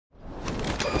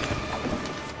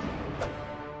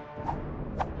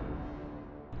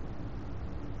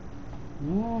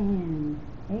And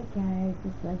hey guys,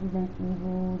 it's Resident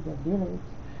Evil, the Village.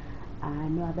 I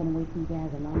know I've been away from you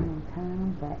guys a long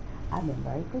time, but I've been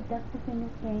very productive in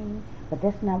this game. But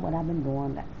that's not what I've been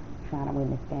doing, like, trying to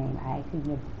win this game. I actually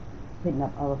been putting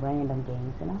up other random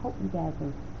games, and I hope you guys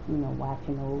are,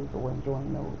 watching those or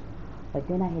enjoying those. But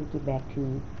then I had to get back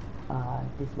to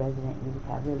this Resident Evil.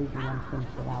 I really do want to finish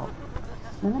it out.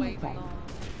 Now let me try.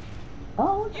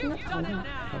 Oh, shit. There's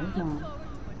mom.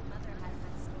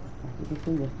 As you can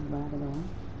see, this is right along.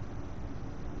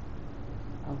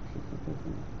 Oh, she's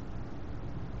kissing me.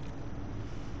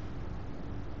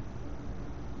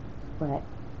 But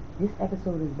this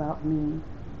episode is about me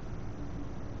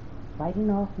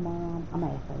fighting off mom. I'm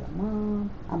after the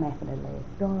mom. I'm after the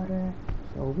last daughter.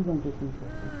 So we're gonna get these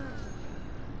weapons.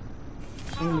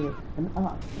 Earlier,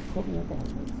 she put me at the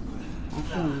elevator. I'm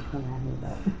showing you come out here,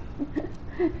 but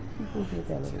she put me at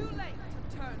the elevator.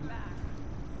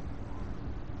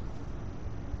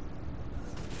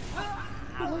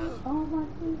 Oh my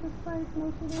Jesus Christ, no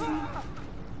she didn't.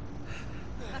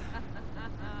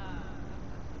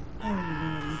 Oh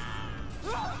man.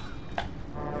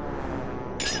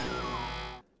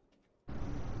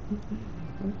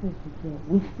 This is the kid.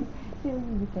 She'll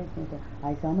use the text center.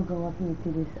 Alright, so I'm gonna go up here to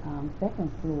this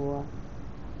second floor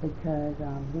because I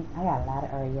got a lot of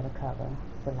area to cover.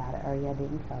 It's a lot of area I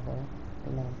didn't cover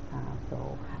the last time.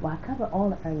 So, well, I covered all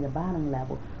the area, the bottom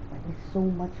level, but there's so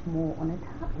much more on the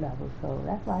top level. So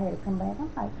that's why I had to come back.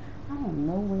 I'm like, I am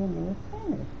nowhere near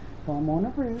finished. So I'm on the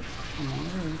roof.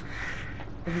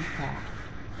 The roof top.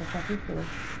 Just like you said.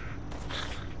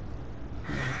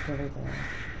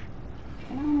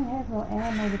 And I don't have no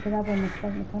ammo because I wasn't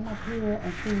expecting to come up here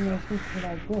and see no pieces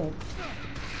like this.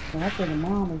 So after the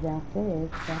mom is downstairs,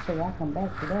 so I figured I'll come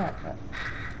back to that. But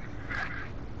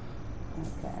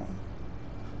okay.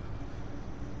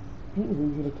 He was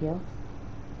easy to kill.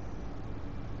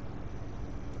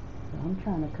 So I'm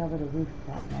trying to cover the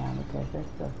rooftop now because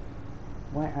that's the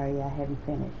one area I haven't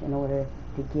finished in order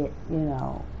to get,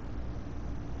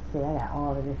 see, I got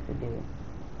all of this to do.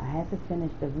 I have to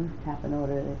finish the rooftop in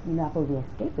order to, I'm supposed to be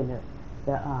escaping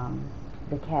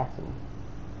the castle.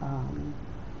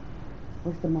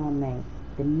 What's the mom's name?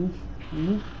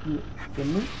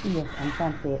 Demetrius, I'm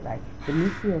trying to say it right.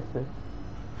 Demetrius.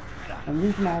 And the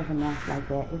reason I was announced like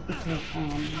that is because,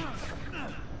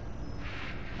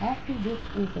 actually this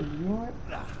is a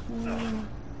European,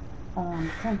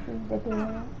 country that they're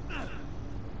in.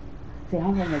 See,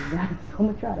 I'm having a gun, so I'm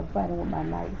going to try to fight him with my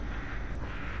knife.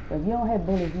 But if you don't have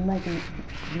bullets, you might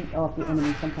beat off your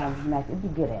enemy sometimes with knife if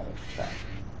you're good at it. So,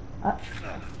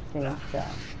 so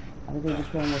I was able to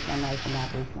kill him with my knife and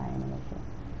not waste my ammunition.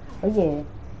 But yeah,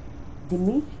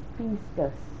 Demetrius,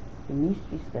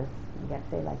 you gotta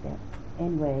say it like that.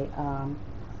 Anyway,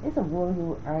 it's a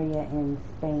rural area in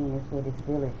Spain is where this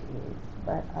village is.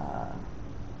 But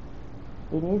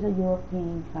it is a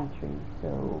European country, so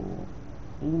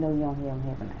even though you don't hear them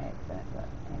having an accent, but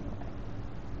anyway.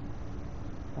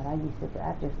 But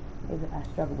I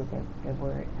struggle with that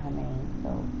word, her name, so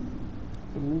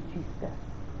Demetrius,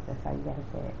 that's how you gotta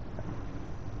say it. So,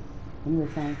 and you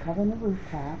were saying covering the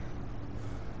rooftop.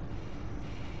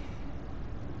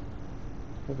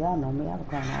 Cause y'all know me, I was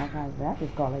calling all kinds of, I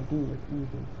just call it D, it's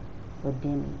easy. Or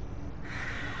Demi.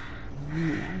 I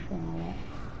ain't saying all that.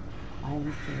 I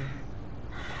didn't see.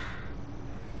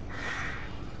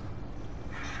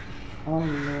 Oh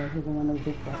Lord, here's one of those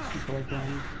big fat people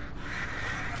again.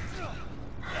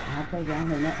 I told you I don't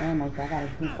have no ammo, so I gotta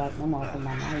keep like them off with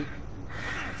my knife.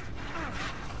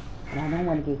 And I don't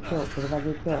want to get killed, because if I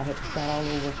get killed, I have to start all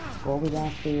over, go over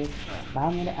downstairs,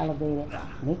 bottom of the elevator,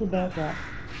 make it back up,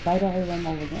 fight all of them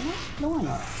over again. I'm not doing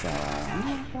it. So I'm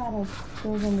going to try to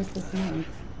kill them with this knife.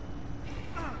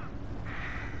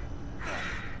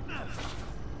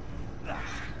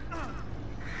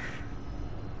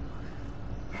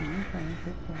 Okay,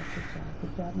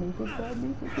 good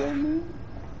job me.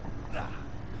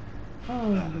 Oh,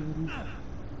 lady.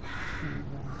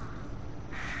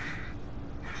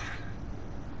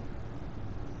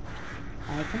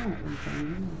 I can't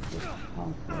even just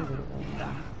pause over it right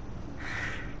now.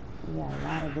 We got a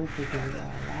lot of this to do, a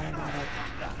lot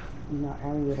of,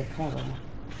 area to cover.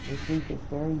 This roof is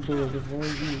very big, it's very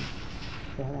huge.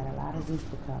 So I got a lot of roof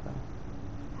to cover.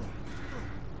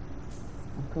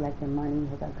 I'm collecting money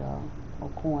as I go, or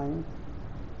coins.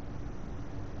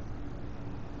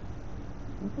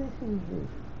 Look at this roof.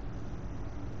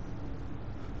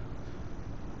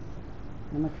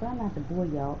 I'm going to try not to bore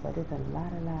y'all, but there's a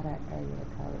lot of area to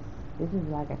cover. This is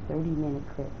like a 30-minute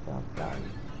clip, so I'm sorry.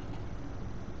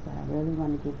 But I really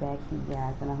want to get back to you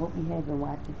guys, and I hope you have been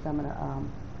watching some of the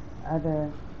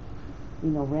other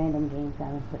random games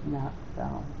I've been putting up.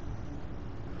 So,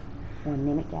 one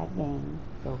minute got games.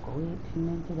 So go ahead, tune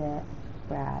into that.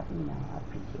 Subscribe. I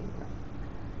appreciate it.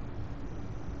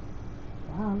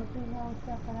 Wow, look at all the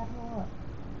stuff I got for.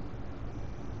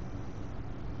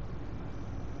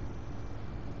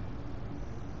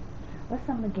 What's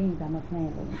some of the games I'm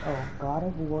playing with? Oh, God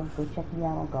of War. Go check me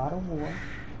out on God of War.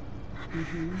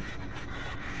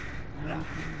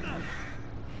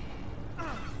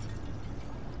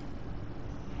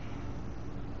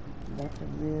 That's a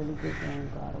really good game,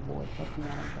 God of War. Check me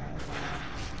out on God of War.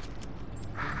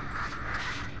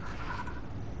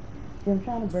 See, I'm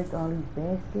trying to break all these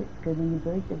baskets, because when you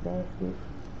break the basket,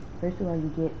 first of all,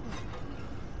 you get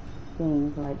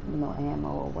things like, ammo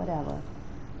or whatever,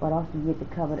 but also you get the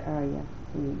covered area.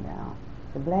 See, now,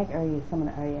 the black area is some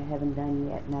of the area I haven't done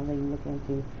yet, and I'm really looking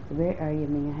into. The red area,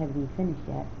 I haven't even finished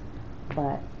yet,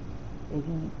 but if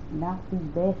you knock these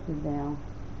baskets down,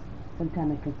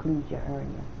 sometimes it concludes your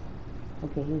area.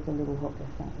 Okay, here's a little hook or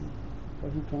something, so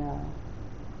he can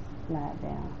slide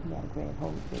down. You gotta grab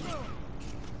hold of it.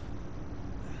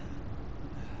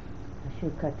 I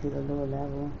should cut to the lower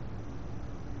level.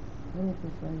 What is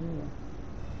this right here?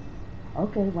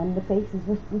 Okay, one of the faces.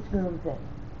 Which girl is that?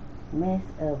 Mask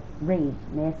of Rage.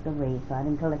 Mask of Rage. So I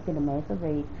done collected a Mask of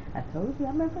Rage. I told you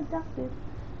I'm not productive.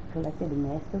 Collected a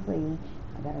Mask of Rage.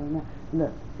 I gotta remember.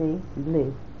 Look, see?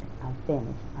 Blue. I'm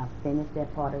finished. I finished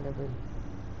that part of the roof.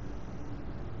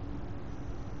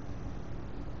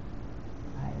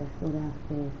 Alright, let's go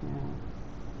downstairs now.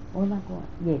 Where am I going?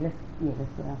 Yeah,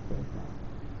 let's go downstairs now.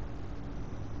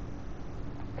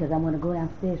 Because I want to go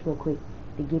downstairs real quick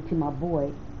to get to my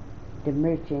boy, the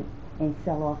merchant, and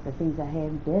sell off the things I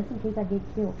have just in case I get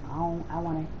killed. I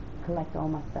want to collect all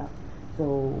my stuff.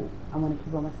 So I want to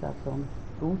keep all my stuff. So I'm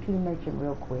going to the merchant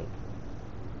real quick,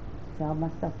 sell my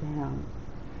stuff to him.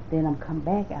 Then I'm come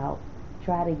back out,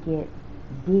 try to get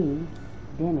Demi,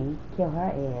 kill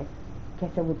her ass,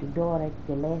 catch up with the daughter,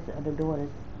 the last of the daughters,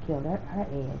 kill her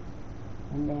ass,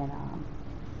 and then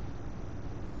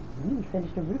we can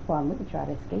finish the roof farm. We can try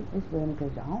to escape this building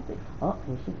because I don't think. Oh,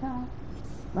 here she comes.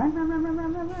 Run.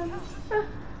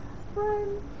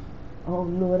 Run. Oh,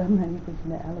 Lord, I'm not even pushing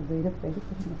the elevator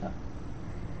facing up.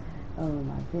 Oh,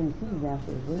 my goodness. She was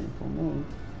downstairs waiting for me.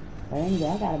 But anyway,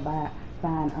 I got to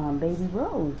find Baby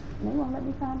Rose. And they won't let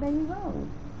me find Baby Rose.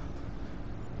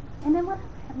 And then what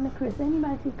happened to Chris?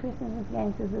 Anybody see Chris in this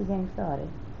game since this game started?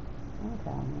 I'm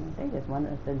telling you. They just want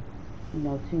us to,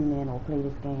 tune in or play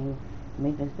this game.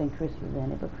 Make us think Chris was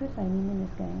in it, but Chris ain't even in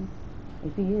this game.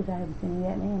 If he is, I haven't seen him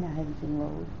yet, and I haven't seen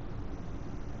Rose.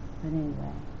 But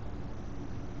anyway.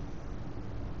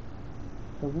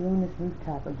 So we're on this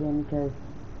rooftop again because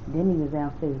Demi was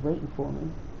downstairs waiting for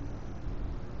me.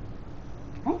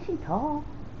 Ain't she tall?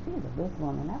 She is a big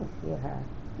woman. I would scare her.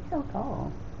 She's so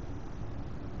tall.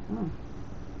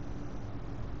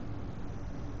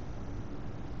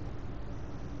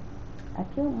 I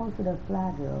killed most of the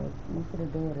fly girls, most of the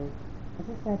daughters. I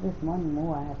just got this one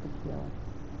more I have to kill.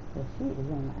 But she is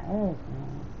on my ass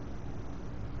now.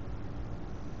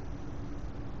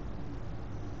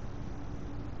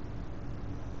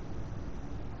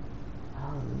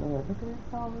 Oh Lord, look at this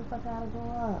tall roof I gotta go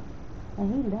up. And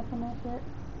he left on that shit.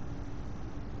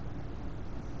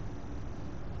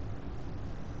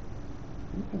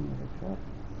 You can use a truck.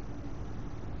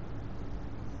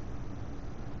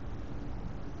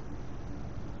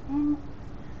 And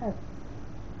up.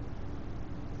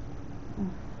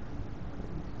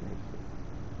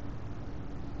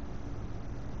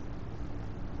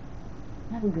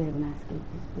 I'll be glad when I escape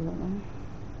this building.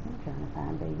 I'm trying to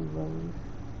find Baby Rose.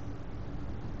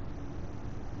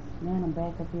 Now I'm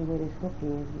back up here where this hook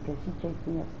is because she chased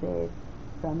me upstairs.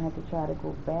 So I'm going to have to try to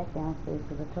go back downstairs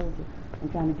because I told you I'm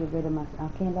trying to get rid of my...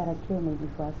 I can't let her kill me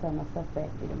before I sell my stuff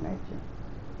back to the merchant.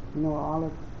 All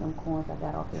of them coins I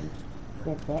got off in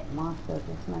that monster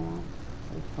just now.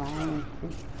 They flying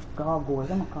and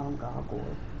gargoyles. I'm going to call them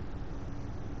gargoyles.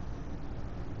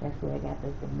 That's where I got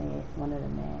the mask, one of the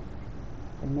masks.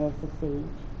 The mask of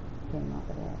Sage came off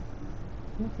of that.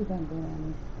 Let me see if I can go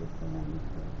down this way.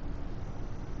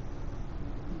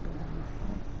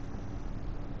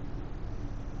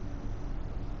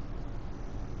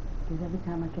 Because every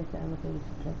time I catch the elevator,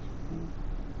 she catches me.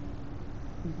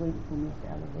 She's waiting for me at the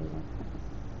elevator.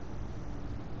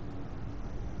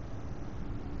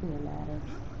 See a ladder.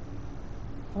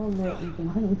 Oh Lord, Ethan,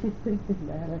 why don't you take this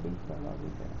ladder? He fell over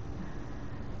there.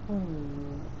 Oh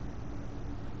Lord.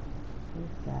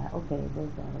 This guy. Okay,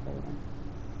 there's the elevator.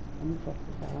 Let me check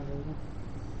this elevator.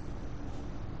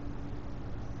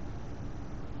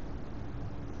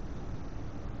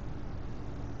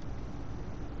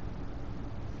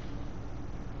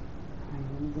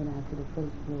 to the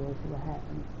first floor, see what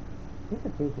happens. This is a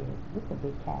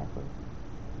big castle.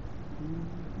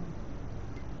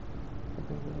 It's a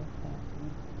big ass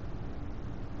castle.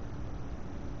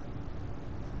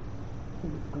 See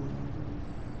what's going on here.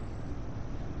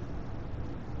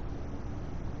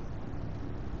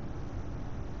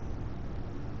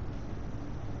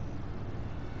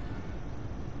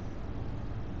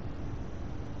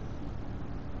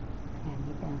 Can't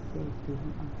get downstairs too.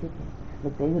 I'm tipping.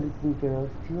 Look, they were the 3 girls.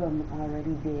 2 of them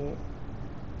already dead.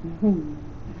 I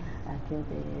killed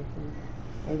their asses.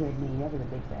 They were me. That was a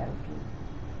big battle too.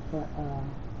 But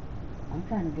I'm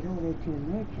trying to get over there to the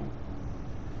merchant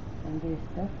and get his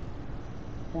stuff.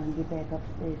 Trying to get back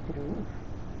upstairs to the roof.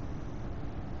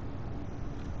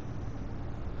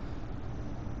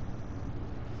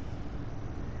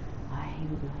 Alright,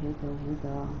 here we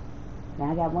go.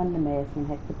 Now I got one of the masks and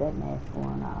had to put that mask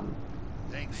on.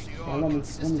 Thanks to Now your let me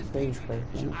consistent save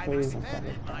first. Let me I've save and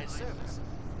expanded stuff. my services.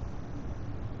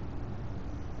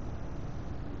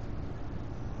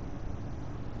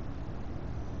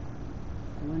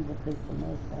 I wanted to place the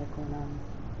mask back on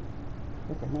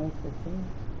with the mask of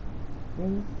rage.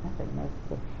 Not the mask,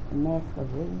 the mask of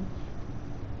rage.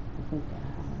 I think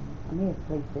I may have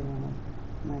placed it on.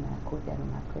 Might not quote that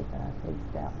on my clip, but I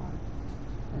placed that one.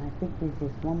 And I think there's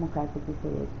just one more card. I think it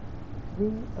said 3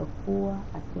 or 4.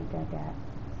 I think I got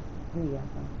 3 of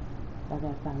them. So I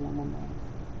gotta find one more mask.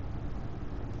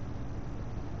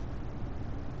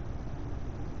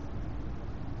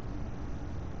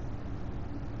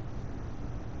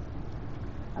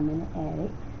 I'm in the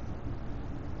attic.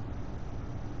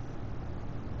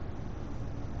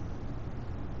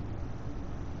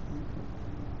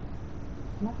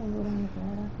 Nothing go down this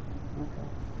ladder? Okay.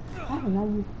 I do not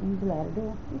use the ladder, do I?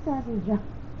 You can't just jump.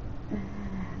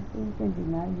 You can do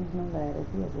not use no ladders.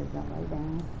 You have to jump right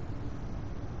down.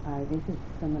 Alright, this is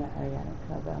some of the area I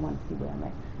cover. I want to see where I'm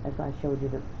at. That's why I showed you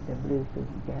the blue, so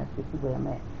you guys can see where I'm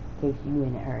at in case you're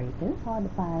in the area. Because it's hard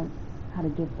to find how to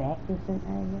get back to a certain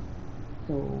area.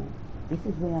 So, this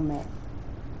is where I'm at.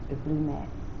 The blue map.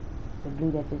 The blue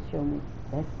that just showed me.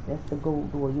 That's the gold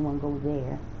door. You want to go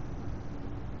there.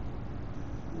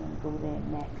 I'm going to go there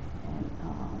next, and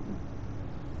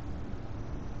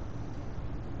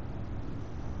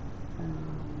let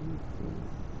me see.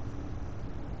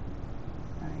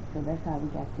 Alright, so that's how we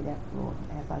got to that floor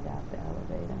after I got off the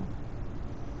elevator.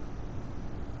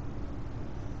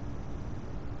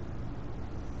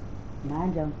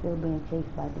 Mind you, I'm still being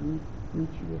chased by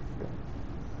Demetrius.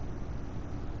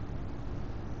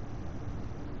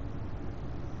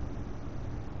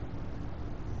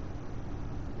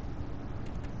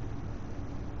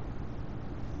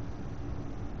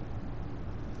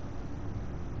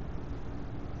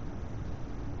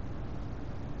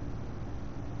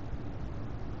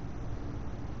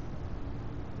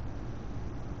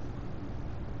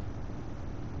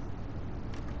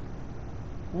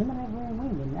 Remember that red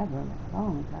wing? Been never in a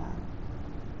long time.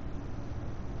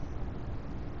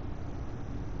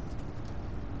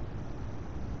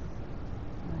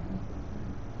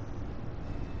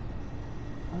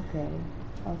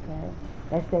 Okay.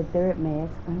 That's that third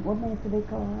mask. What mask do they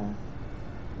call her?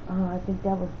 Oh, I think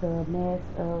that was the mask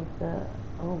of the.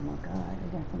 Oh my God, I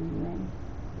got so many names.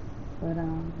 But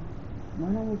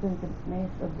one of them was the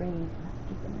mask of rage. I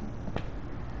forget the name.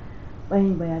 But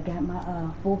anyway, I got my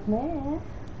 4th mask.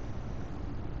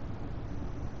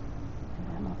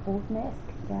 I got my 4th mask,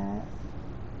 guys.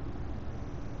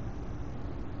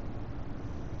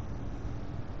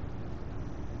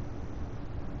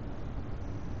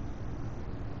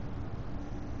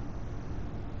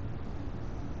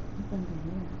 What's under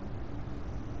here?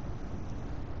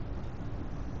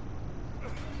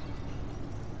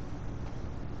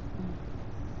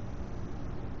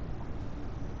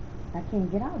 I can't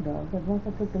get out though, because once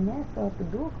I took the mask off, the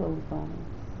door closed on me.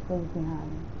 Closed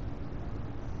behind me.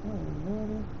 Oh,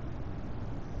 Lordy.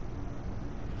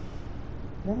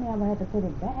 Then I would have to put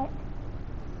it back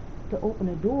to open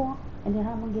the door, and then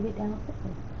how am I going to get it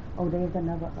downstairs? Oh, there's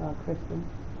another crystal.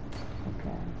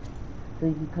 Okay. So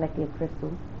you can collect your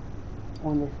crystal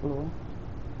on this floor.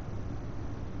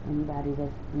 Anybody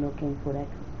that's looking for that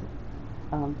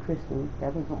crystal,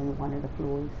 that was on one of the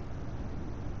floors.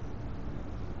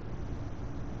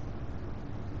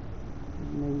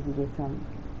 You know, you can get some,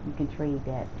 you can trade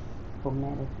that for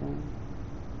medicine.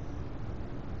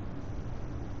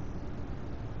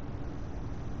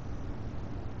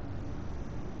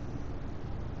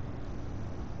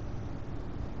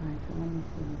 Alright, so let me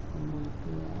see what's going on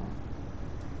here.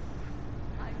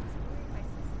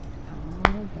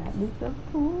 Oh, That means so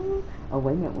cool. Oh,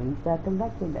 wait a minute. When you start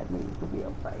collecting, that means it'll be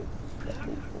a fight. That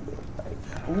means it'll be a fight.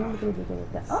 Oh, look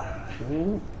at that. Oh,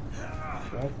 see?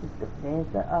 There's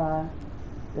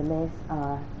the last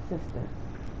sister.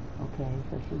 Okay,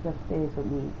 so she's upstairs with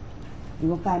me.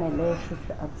 You're gonna find that last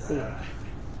sister upstairs,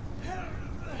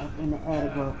 up in the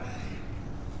attic or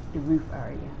the roof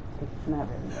area. It's not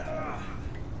really the attic,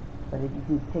 but if you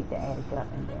can take the attic up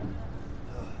and then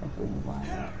that's where you want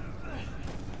it.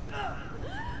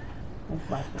 Let's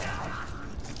watch it.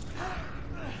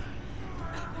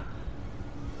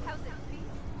 How's it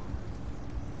feel?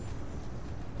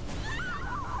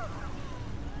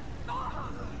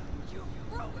 You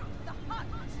ruined the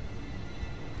hunt!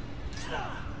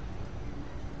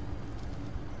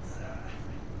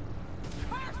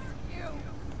 Curse you!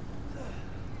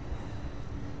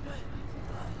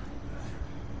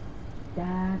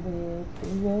 Stop it.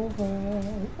 It's over.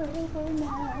 It's over now.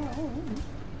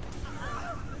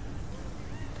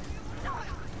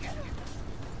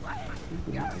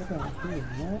 Look at her. She is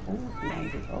what? Oh, she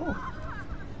angry. Oh.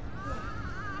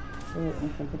 There, you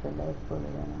can put the last bullet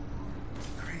in her.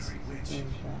 Crazy witch. There you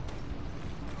go.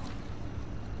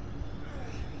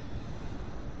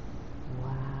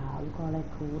 Wow, look all that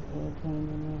cold air came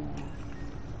in there.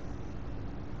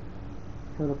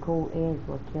 So the cold air is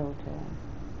what killed her.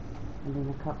 And then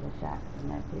a couple of shots, and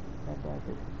that's it. That does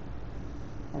it.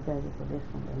 That does it for this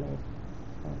one, the last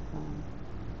one.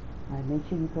 Alright, make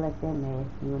sure you collect that mask.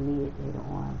 You'll need it later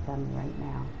on. I'm telling you right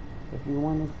now. If you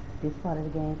want this part of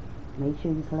the game, make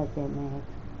sure you collect that mask.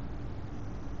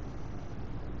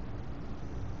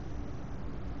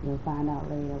 You'll find out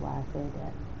later why I said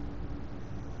that.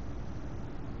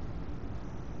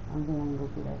 I don't think I can go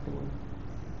through that door.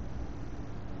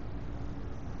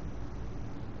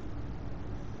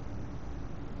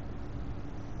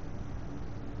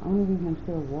 Only reason I'm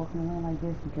still walking around like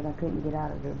this because I couldn't get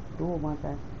out of the door once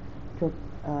I took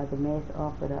the mask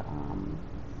off of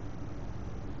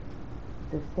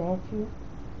the statue.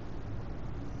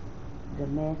 The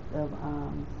mask of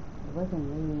it wasn't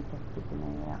Rage, I forget the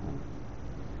name of that one.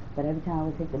 But every time I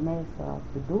would take the mask off,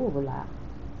 the door would lock.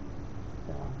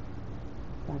 So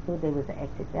I thought there was an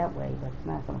exit that way, but it's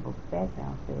not. So I'm gonna go back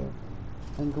downstairs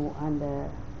and go under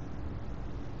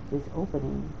this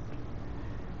opening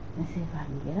and see if I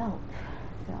can get out.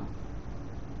 So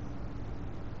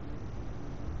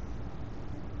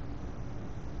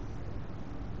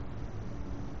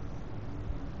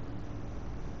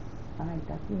alright,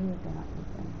 that's your head down,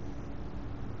 Ethan.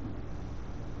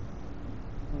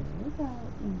 There we go,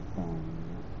 Ethan.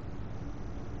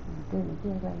 My goodness,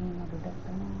 there's right here on the duck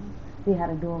down. See how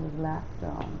the door was locked, so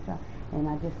and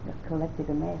I just collected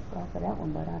the mask off of that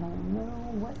one, but I don't know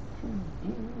what to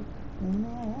do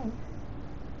next.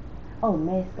 Oh,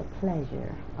 mask of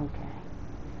pleasure. Okay.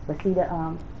 But see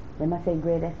they must say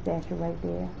grab that statue right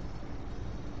there.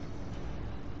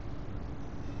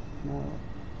 No.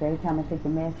 So every time I take the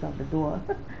mask off, the door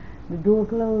the door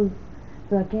closed.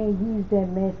 So I can't use that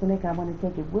mask for next. I want to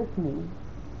take it with me.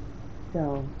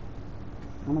 So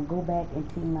I'm gonna go back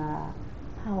into my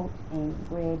pouch and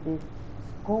grab this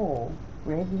skull.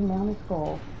 Grab this mounted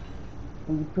skull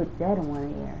and you put that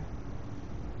on there.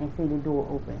 And see the door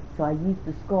open. So I used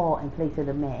the skull in place of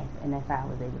the mask, and that's how I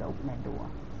was able to open that door.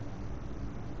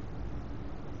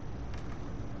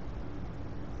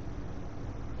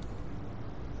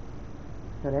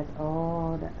 So that's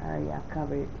all the area I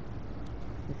covered.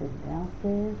 This is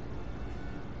downstairs.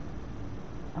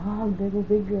 Oh, there's a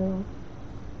big girl.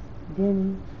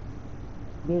 Jenny.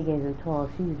 Big as in tall.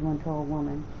 She's one tall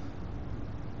woman.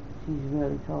 She's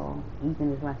really tall.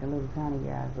 Ethan is like a little tiny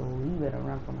guy, so he better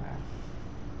run from her.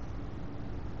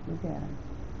 Look at her.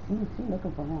 She's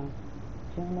looking for him.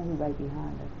 She don't know he's right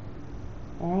behind her.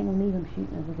 And I ain't gonna need him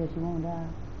shooting her because she won't die.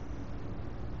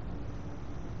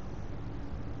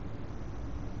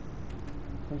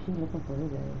 So she's looking for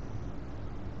his ass.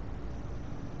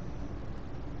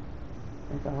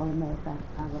 That's all the mess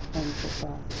I've obtained so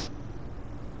far.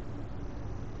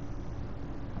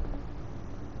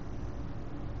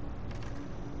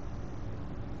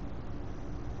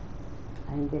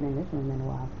 I ain't been in this room in a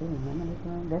while too. Remember this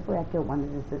room? That's where I killed one of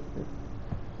the sisters.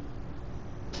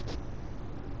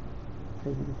 So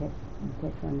you can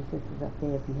catch one of the sisters up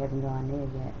there if you haven't gone there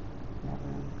yet. That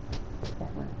room.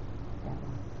 That one. That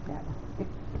one. That one.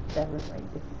 That was right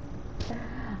there.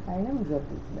 I am good at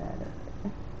this matter.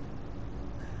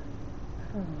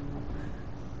 Oh my God.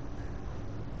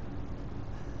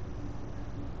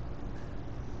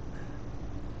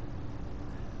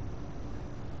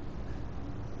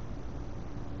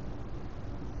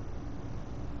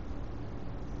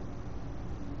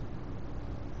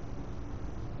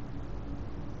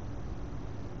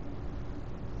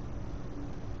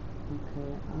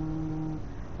 Okay, I'm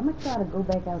gonna try to go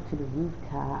back out to the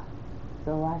rooftop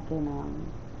so I can,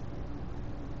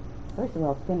 first of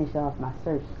all, finish off my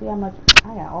search. See how much,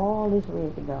 I got all this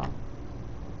ready to go.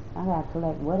 I gotta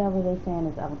collect whatever they saying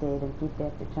is out there to get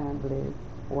that to turn blue.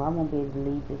 Or I won't be able to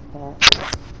leave this path.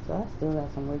 So I still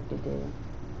got some work to do.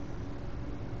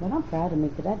 But I'm proud of me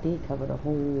because I did cover the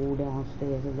whole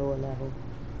downstairs and lower level.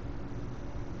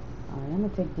 Alright, I'm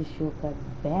gonna take this shortcut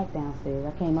back downstairs.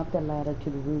 I came up the ladder to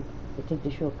the roof to take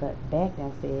the shortcut back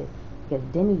downstairs because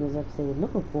Demi was upstairs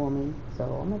looking for me. So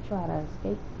I'm gonna try to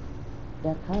escape,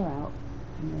 duck her out,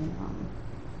 and then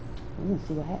we're gonna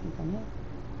see what happens from there.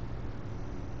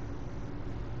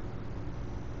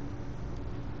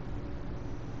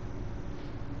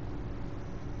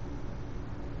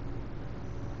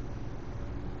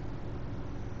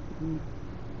 Mm.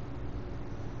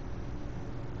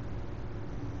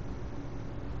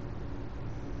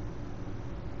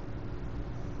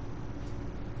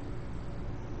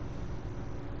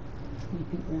 You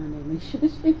peek around there, make sure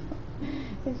she,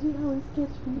 cause she always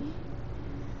catch me.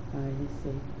 Alright, let's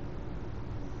see.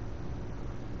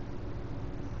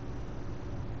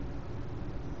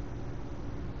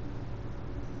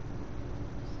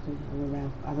 So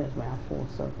I was around full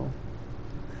circle.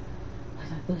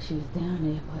 Cause I thought she was down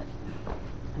there, but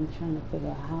I'm trying to figure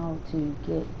out how to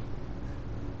get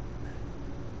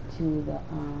to the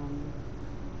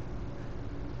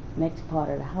next part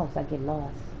of the house. I get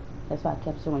lost. That's why I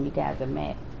kept showing you guys a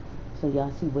map, so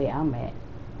y'all see where I'm at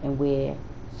and where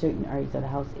certain areas of the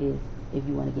house is. If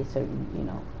you want to get certain,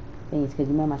 things. Because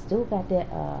remember, I still got that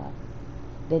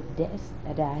that desk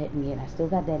that I hadn't get. I still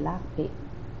got that lockpick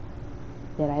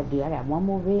that I have to do. I got one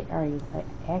more red area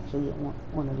actually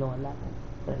on the lower level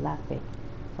for the lockpick.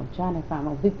 So I'm trying to find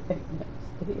my big bag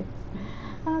upstairs.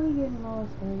 I'll be getting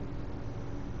lost, right?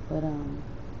 But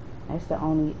that's the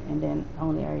only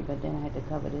area. But then I had to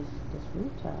cover this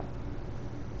rooftop.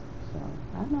 So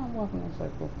I know I'm walking in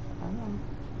circles. I know.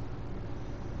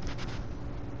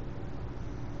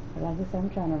 But like I said, I'm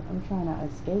trying to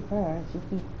escape her. She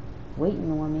keeps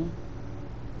waiting on me,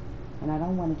 and I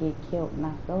don't want to get killed,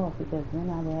 knocked off, because then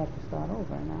I would have to start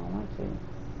over, and I don't want to.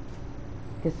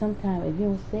 Because sometimes if you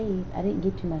don't save, I didn't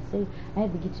get to my save. I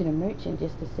had to get to the merchant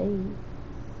just to save.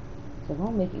 So if I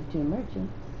don't make it to the merchant,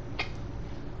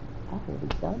 I will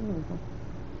be starting over.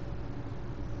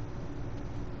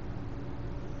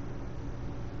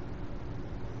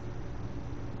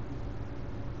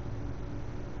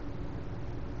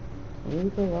 Here we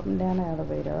go, up and down the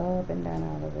elevator, up and down the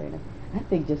elevator. I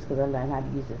think just because I learned how to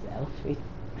use this elevator,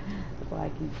 that's why I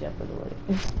keep jumping on it.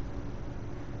 Let's see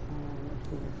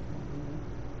what's going on.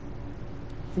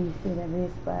 See, you see that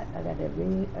red spot? I got that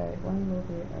red, one little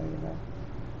red area left.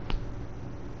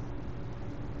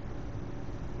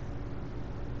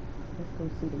 Let's go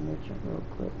see the merchant real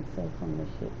quick and sell some of the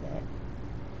shit back.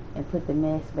 And put the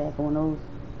mask back on those,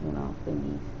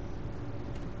 thingies.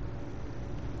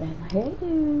 Hey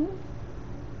dude.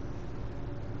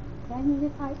 Can you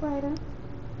get typewriter?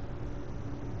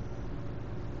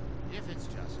 If it's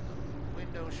just a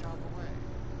window shop away.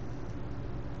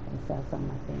 And sell some of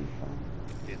my things for.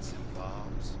 Bits and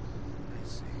bobs. I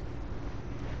see.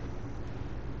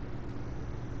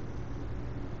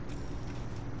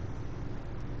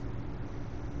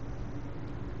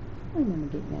 I remember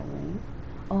getting that ring.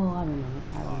 Oh, I remember.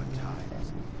 Hard times. That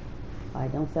ring.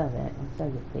 Alright, don't sell that. Don't sell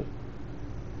your pick.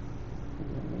 You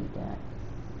don't need that.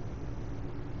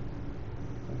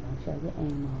 So don't sell your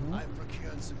ammo. I've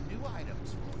procured some new items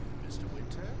for you, Mr.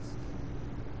 Winters.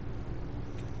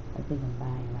 I think I'm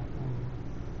buying right now.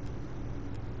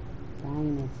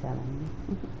 Buying and selling.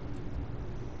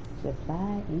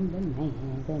 Supply in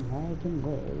demand, the American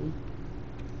way.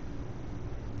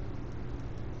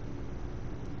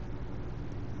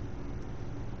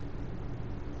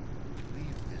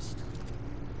 Leave this to me.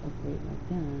 Upgrade my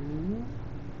gun.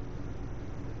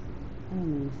 I don't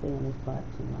mean to stay in this part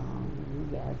too long.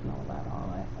 You guys know about all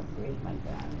that. Upgrade my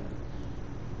gun.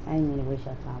 I didn't mean to waste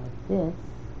your time with this.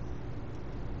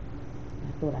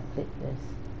 I thought I clicked this.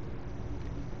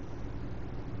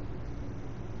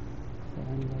 So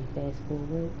anyway, fast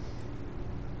forwards.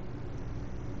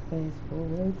 Fast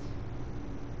forwards.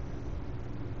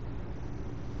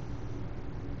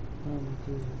 Oh my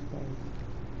Jesus Christ.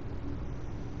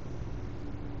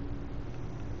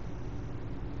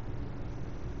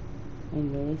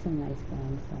 Anyway, they some nice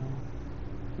guns, so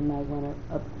you might want to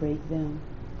upgrade them,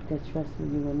 because trust me,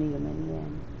 you will need them in the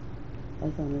end.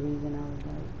 That's the only reason I was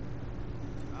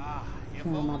like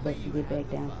trying my best to get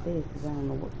back downstairs, because I don't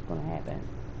know what's going to happen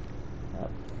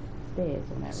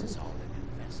upstairs on that This is roof. all an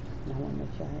investment. And I want to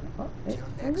make sure I had Till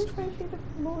next week.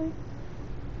 boy.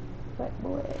 fat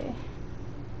boy.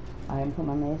 Alright, put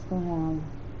my mask on him,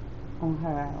 on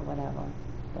her, or whatever.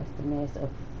 That's the mask of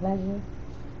pleasure.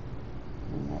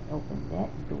 And that opens that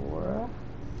door.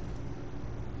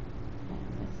 And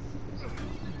let's see what's going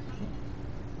on here.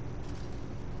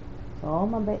 So all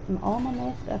my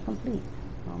masks are complete.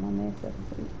 All my masks are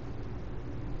complete.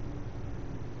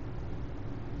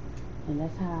 And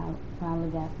that's how I finally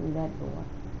got through that door.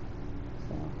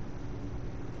 So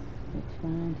we're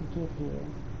trying to get here.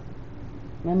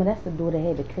 Remember, that's the door that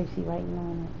had the Tracy writing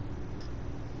on it.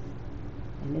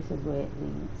 And this is where it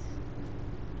leads.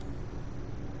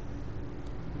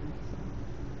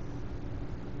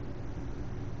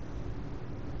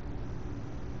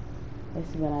 This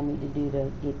is what I need to do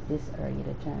to get this area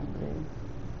to turn blue.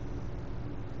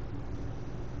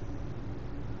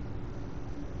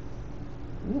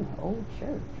 An old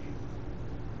church.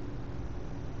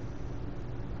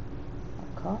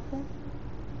 A coffin?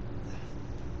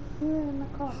 Yeah, in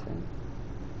a coffin.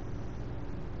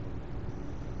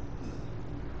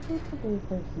 Who's the big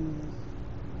person is?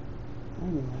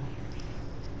 Anyway,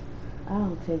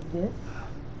 I'll take this.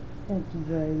 Thank you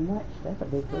very much. That's a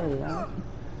big play, right?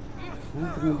 I'm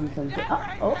gonna do something.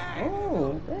 Oh,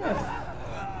 there.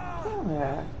 Kill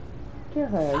her. Kill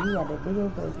her. You got that big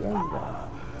old place. There you go.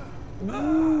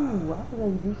 Ooh, I was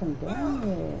ready to do some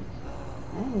damage.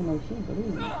 I didn't even know she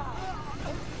bleeds.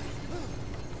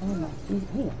 Oh my, he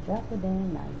dropped the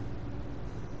damn knife.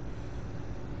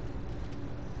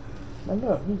 But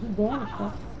look, he damaged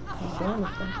her. He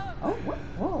damaged her. Oh, what?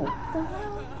 Whoa, what the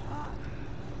hell?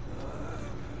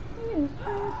 He is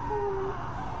transforming.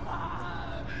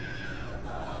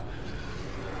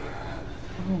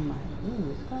 Oh my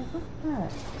goodness, Christ, what's that?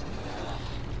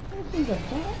 That thing's a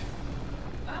bat?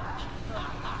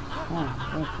 Oh,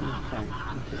 that's my turn.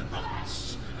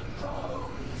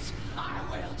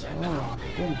 Oh,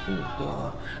 goodness, she was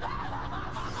scared.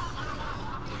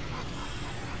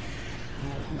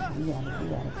 Alright, we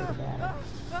gotta take a battle.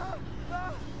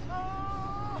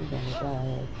 We gotta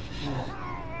die.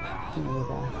 She will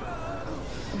die.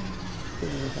 She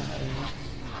will die.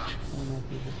 Oh my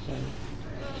Jesus Christ.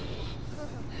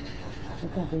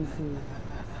 Look how big she is.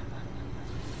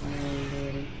 Oh,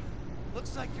 Lordy.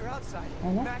 Looks like you're outside.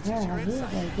 And that's her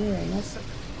right there, and that's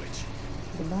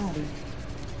the body.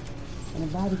 And the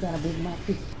body got a big mouth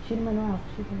too. Shoot him in the mouth,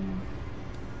 shoot him in the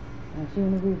mouth. Shoot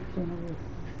in the roof, shoot in the roof.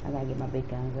 I gotta get my big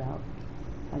guns out.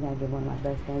 I gotta get one of my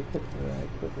best guns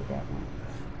equipped with that one.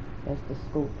 That's the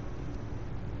scoop.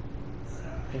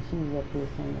 But she's up here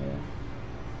somewhere.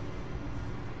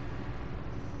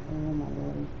 Oh my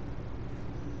Lordy.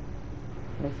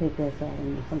 Let's hit that side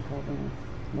and get some covering.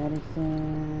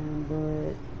 Medicine,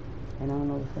 bullet, and I don't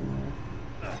know what's in there.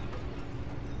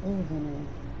 What was in there?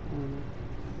 I don't know.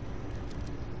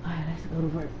 Alright, let's go to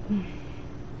work.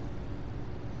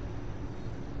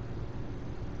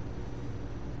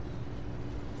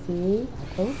 See, I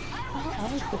told you I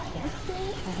was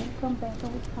protected. I didn't come back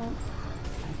on the pump.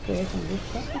 I said some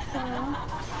respect the child.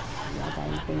 Y'all got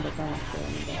anything but that?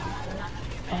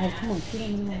 Alright, come on, shoot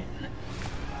him in the mouth.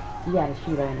 You gotta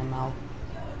shoot her in the mouth.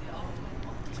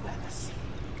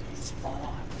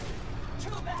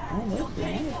 Oh, that's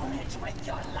good. With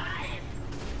your life.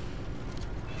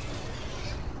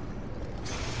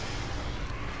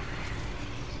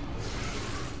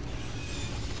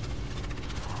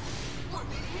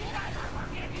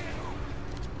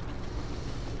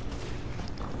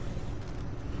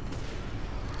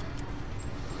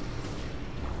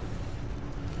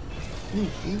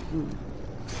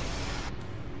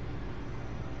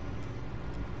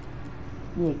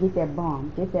 Yeah, get that bomb.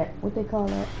 Get that, what they call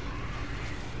that?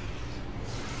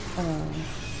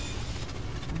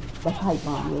 The pipe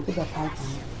bomb. Yeah, get that pipe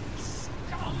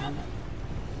bomb.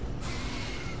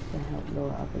 To help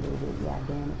lower up a little bit. Yeah,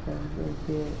 damn it, so very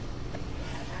good.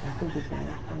 I think it's in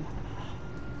this thing.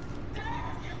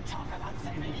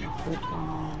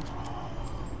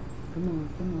 Come on.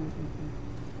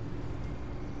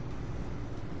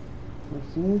 As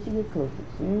soon as you get closer,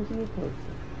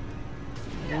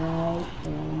 right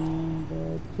on the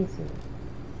kisser.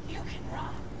 You can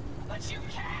run, but you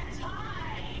can't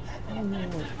hide. Oh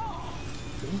Lord.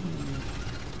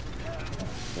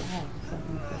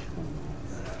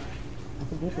 I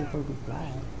forget they're supposed to fly.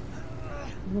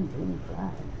 Even baby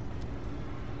flies.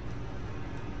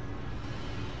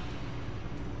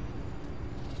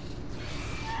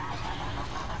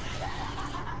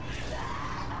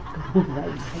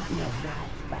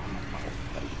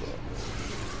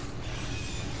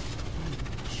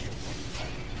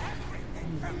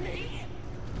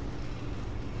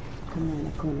 Come on,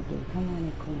 that corner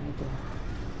door.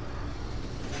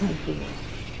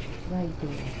 Right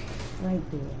there. Right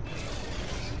there.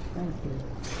 Right there.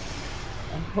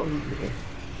 Oh yeah.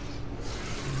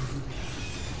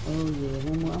 Oh yeah.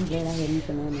 One more. I'm glad I had me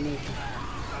some ammunition.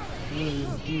 Oh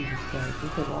yeah, Jesus Christ. We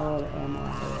took all the ammo I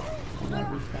had and that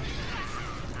restock.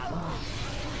 Oh.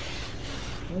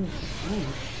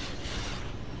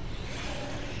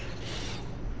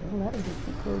 Don't let it get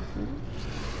too close to you.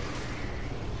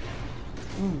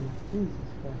 Oh my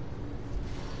Jesus Christ.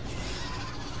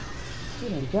 She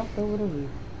done jumped over the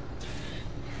roof.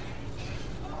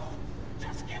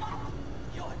 Just give up.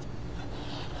 You're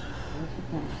Where's she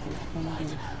coming? She's coming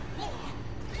again.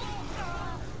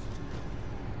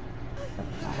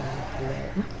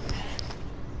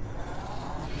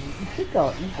 She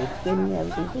thought you could skinny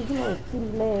everything. She's little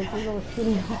skinny legs, she's little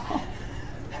skinny arms.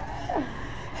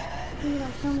 She's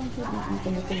like, come on, get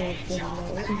me some little skinny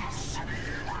legs.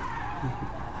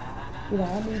 You know, I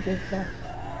need this stuff.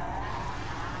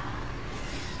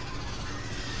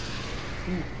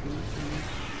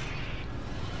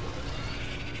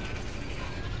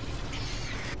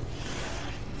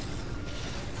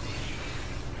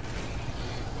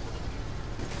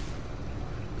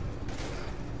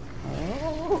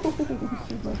 Oh,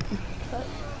 she must be cut.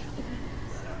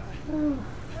 Oh.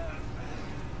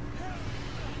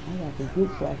 I got some good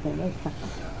shots in this time.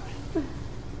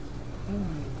 Oh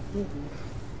my goodness.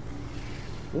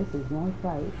 This is one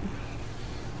fight.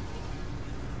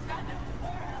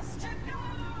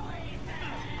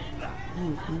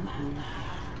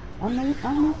 I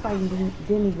knew fighting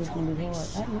Demi was going to be hard.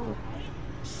 I knew it.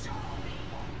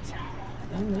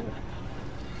 I knew it.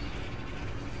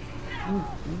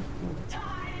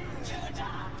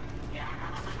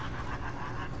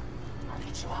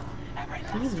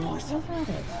 What's all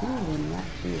that feeling that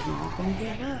she is not going to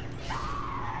give up?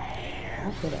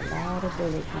 I put a lot of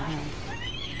bullets behind.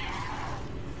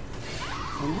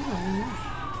 And I don't know.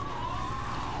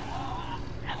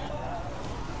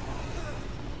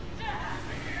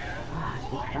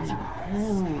 She's coming down.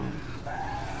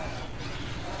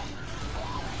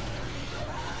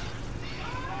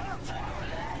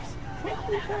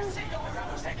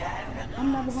 I'm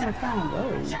never going to find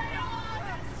those.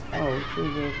 Oh, she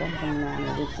did something around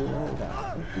there this year. Hold up.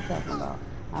 What's she talking about?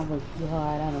 I was too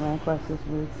hard. I ran across this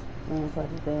roof, ran across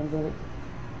this damn village.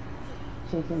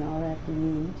 Chasing all after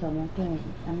you. You told me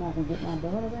I'm not going to get my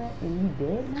daughter back, and you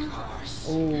dead now? Oh,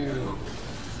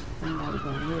 somebody's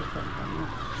going to hear something.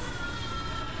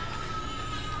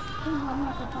 I'm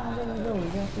not going to find where they go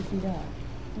after she died.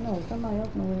 No, somebody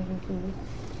else knows where they go.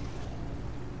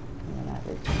 Yeah, not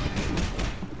this.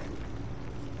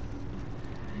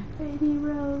 Baby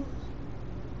Rose.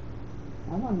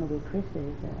 I want to know where Krista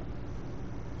is at.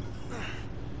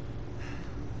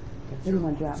 If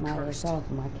anyone drop my ass off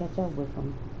and I catch up with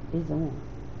them, it's on.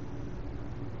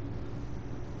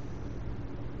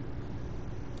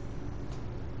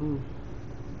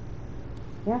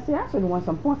 Yeah, see, I should have won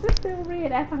some points. It's still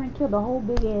red after I killed the whole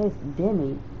big ass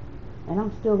Demi. And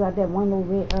I'm still got that one little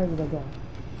red area to go.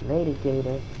 Later,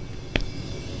 Gator.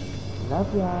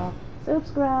 Love y'all.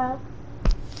 Subscribe.